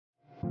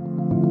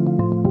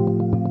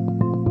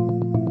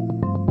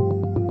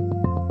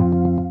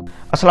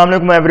Assalamu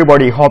alaikum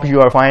everybody, hope you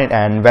are fine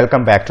and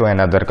welcome back to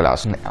another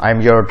class.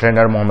 I'm your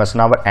trainer Muhammad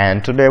Sanawar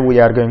and today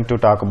we are going to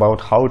talk about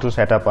how to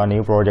set up a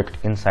new project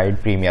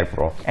inside Premiere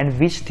Pro and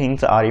which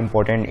things are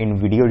important in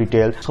video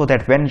detail so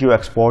that when you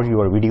export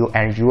your video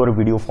and your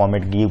video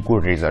format give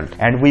good result.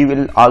 And we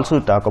will also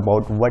talk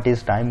about what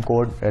is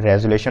timecode,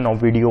 resolution of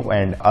video,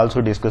 and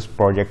also discuss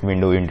project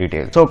window in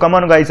detail. So come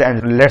on guys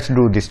and let's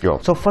do this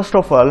job. So first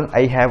of all,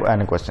 I have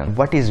a question.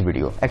 What is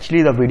video?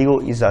 Actually the video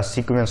is a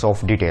sequence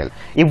of detail.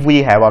 If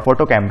we have a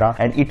photo camera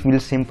and it will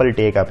simply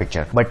take a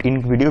picture, but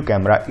in video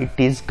camera it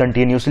is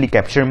continuously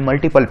capture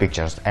multiple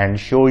pictures and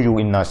show you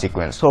in a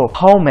sequence. So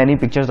how many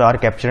pictures are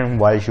captured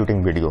while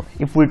shooting video?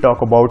 If we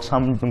talk about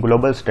some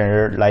global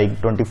standard like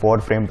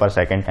 24 frame per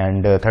second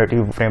and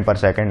 30 frame per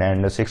second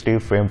and 60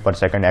 frame per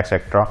second,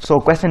 etc.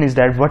 So question is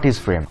that what is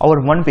frame?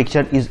 Our one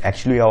picture is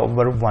actually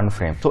our one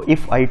frame. So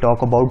if I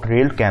talk about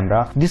real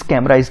camera, this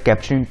camera is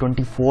capturing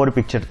 24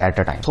 pictures at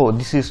a time. So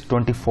this is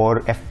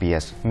 24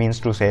 fps, means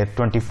to say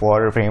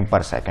 24 frame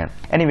per second.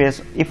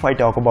 Anyways, if I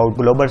talk about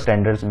global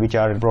standards which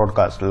are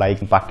broadcast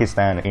like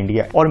Pakistan,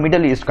 India or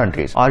Middle East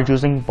countries are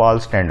using PAL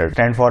standard,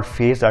 stand for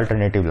phase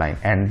alternative line,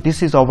 and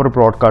this is our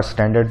broadcast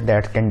standard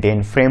that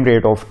contain frame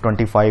rate of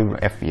 25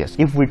 fps.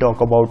 If we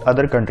talk about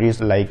other countries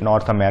like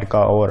North America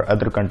or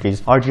other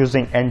countries are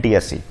using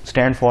NTSC,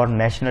 stand for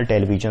National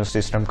Television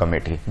System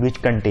Committee,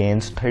 which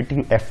contains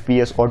 30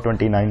 fps or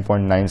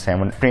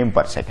 29.97 frame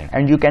per second.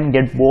 And you can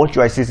get both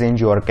choices in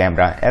your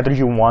camera, either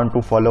you want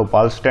to follow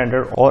PAL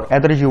standard or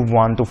either you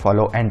want to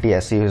follow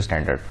NTSC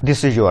standard.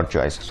 This is your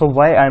choice. So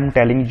why I'm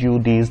telling you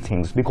these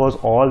things? Because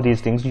all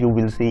these things you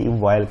will see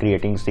while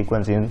creating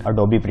sequence in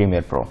Adobe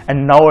Premiere Pro.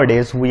 And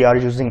nowadays we are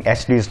using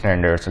HD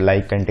standards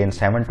like contain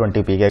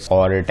 720px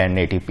or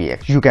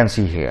 1080px. You can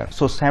see here.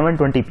 So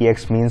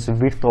 720px means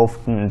width of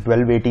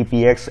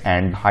 1280px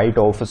and height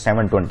of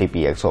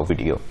 720px of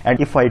video. And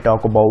if I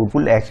talk about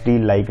full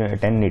HD like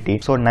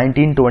 1080, so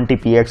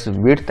 1920px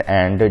width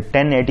and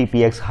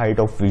 1080px height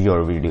of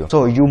your video.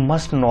 So you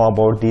must know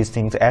about these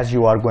things as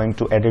you are going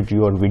to edit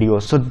your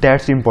videos, so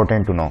that's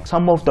important to know.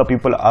 Some of the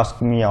people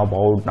ask me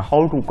about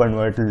how to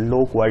convert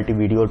low quality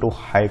video to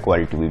high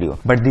quality video,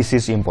 but this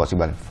is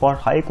impossible. For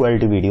high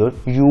quality video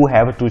you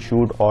have to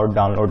shoot or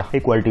download high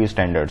quality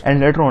standards, and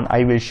later on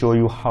I will show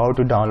you how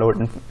to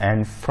download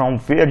and from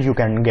where you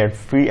can get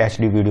free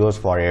HD videos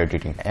for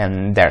editing,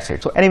 and that's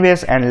it. So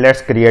anyways, and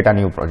let's create a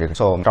new project.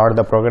 So start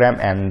the program,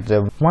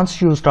 and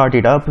once you start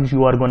it up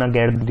you are gonna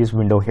get this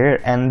window here,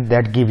 and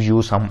that gives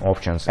you some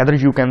options. Either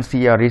you can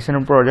see a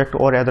recent project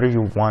or either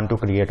you want to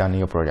create a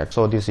new project.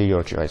 So this is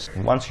your choice.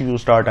 Once you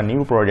start a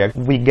new project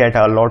we get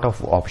a lot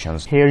of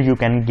options. Here you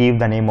can give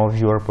the name of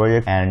your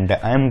project, and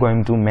I am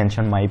going to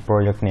mention my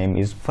project name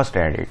is First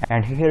Edit,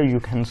 and here you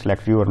can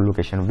select your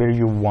location where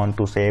you want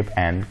to save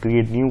and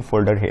create new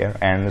folder here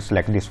and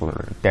select this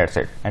folder. That's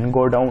it, and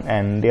go down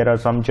and there are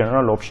some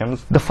general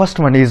options. The first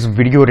one is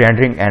video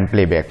rendering and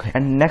playback,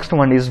 and next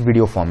one is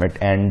video format,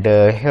 and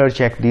here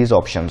check these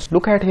options.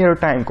 Look at here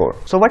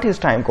timecode. So what is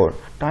timecode?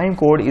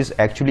 Timecode is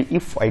actually,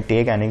 if I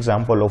take an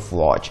example of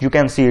watch, you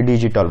can see a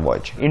digital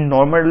watch. In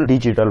normal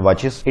digital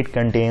watches it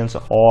contains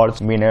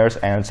hours, minutes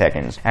and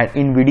seconds, and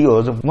in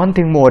videos one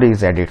thing more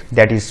is added,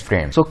 that is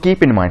frame. So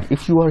keep in mind,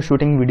 if you are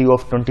shooting video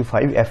of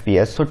 25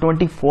 fps, so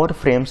 24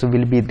 frames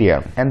will be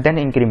there and then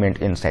increment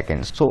in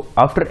seconds. So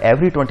after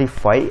every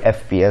 25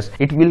 fps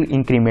it will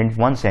increment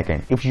 1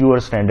 second if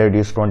your standard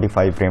is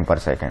 25 frame per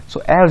second.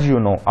 So as you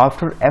know,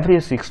 after every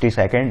 60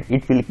 seconds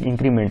it will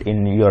increment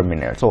in your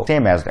minutes. So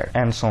same as that,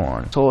 and so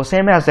on. So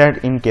same as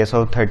that in case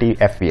of 30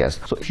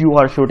 fps. So if you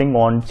are shooting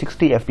on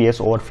 60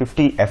 fps or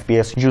 50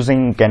 fps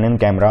using Canon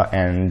camera,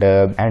 and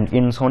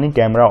in Sony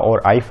camera or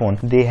iPhone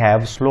they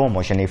have slow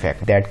motion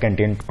effect that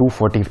contain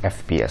 240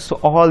 fps. So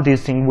all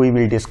these things we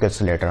will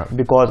discuss later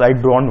because I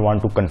don't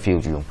want to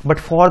confuse you, but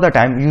for the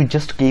time you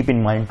just keep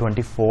in mind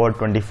 24,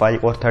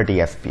 25 or 30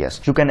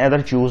 fps. You can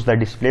either choose the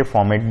display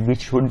format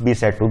which should be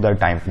set to the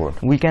timecode.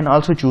 We can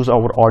also choose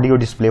our audio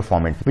display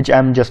format, which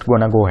I'm just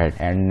gonna go ahead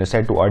and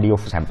set to audio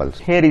samples.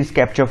 Here is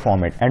capture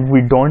format, and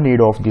we don't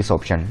need of this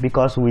option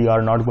because we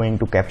are not going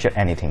to capture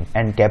anything.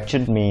 And capture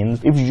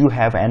means if you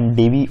have an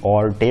DV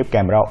or tape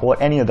camera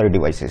or any other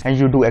devices and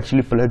you do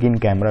actually plug in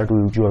camera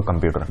to your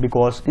computer,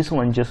 because this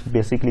one just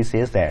basically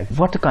says that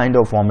what kind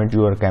of format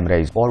your camera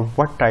is or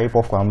what type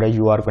of camera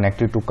you are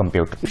connected to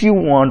computer. If you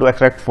want to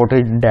extract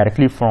footage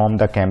directly from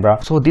the camera,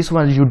 so this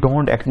one you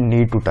don't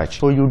need to touch,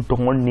 so you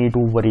don't need to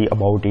worry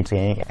about it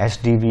saying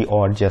HDV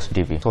or just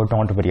DV, so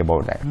don't worry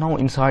about that. Now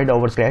inside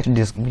our scratch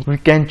disk we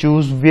can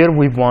choose where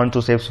we want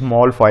to save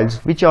small files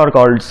which are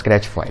called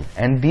scratch file,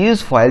 and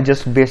these files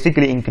just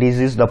basically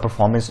increases the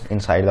performance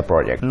inside the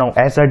project. Now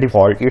as a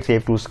default it's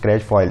saved to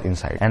scratch file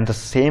inside, and the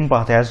same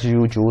path as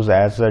you choose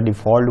as a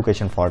default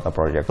location for the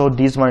project. So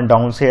this one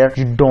down here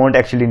you don't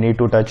actually need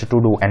to touch to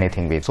do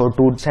anything with. So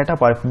to set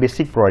up a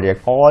basic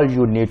project all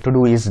you need to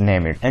do is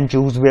name it and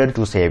choose where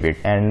to save it,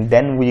 and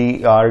then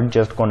we are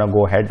just gonna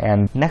go ahead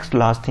and next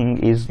last thing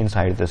is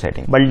inside the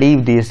setting, but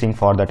leave these things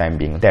for the time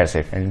being. That's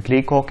it, and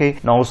click OK.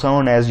 Now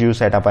soon as you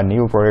set up a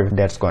new project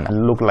that's gonna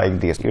look like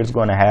this. It's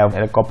gonna have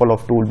a couple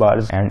of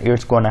toolbars, and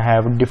it's gonna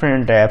have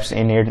different tabs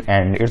in it,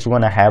 and it's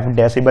gonna have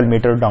decibel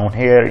meter down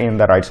here in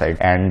the right side,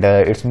 and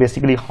it's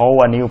basically how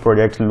a new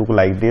project look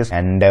like this,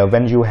 and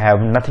when you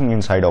have nothing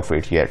inside of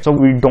it here. So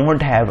we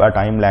don't have a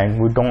timeline,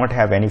 we don't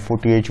have any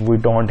footage, we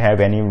don't have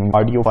any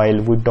audio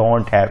file, we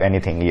don't have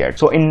anything yet.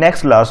 So in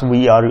next class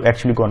we are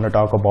actually gonna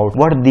talk about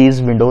what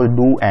these windows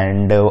do,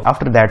 and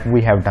after that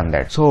we have done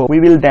that. So we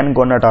will then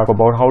gonna talk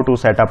about how to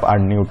set up our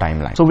new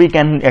timeline, so we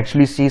can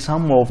actually see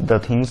some of the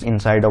things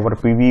inside our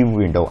preview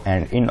window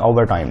and in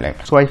our timeline.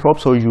 So I hope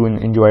so you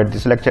enjoyed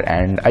this lecture,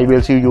 and I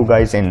will see you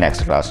guys in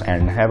next class,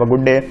 and have a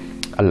good day.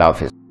 Allah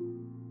Hafiz.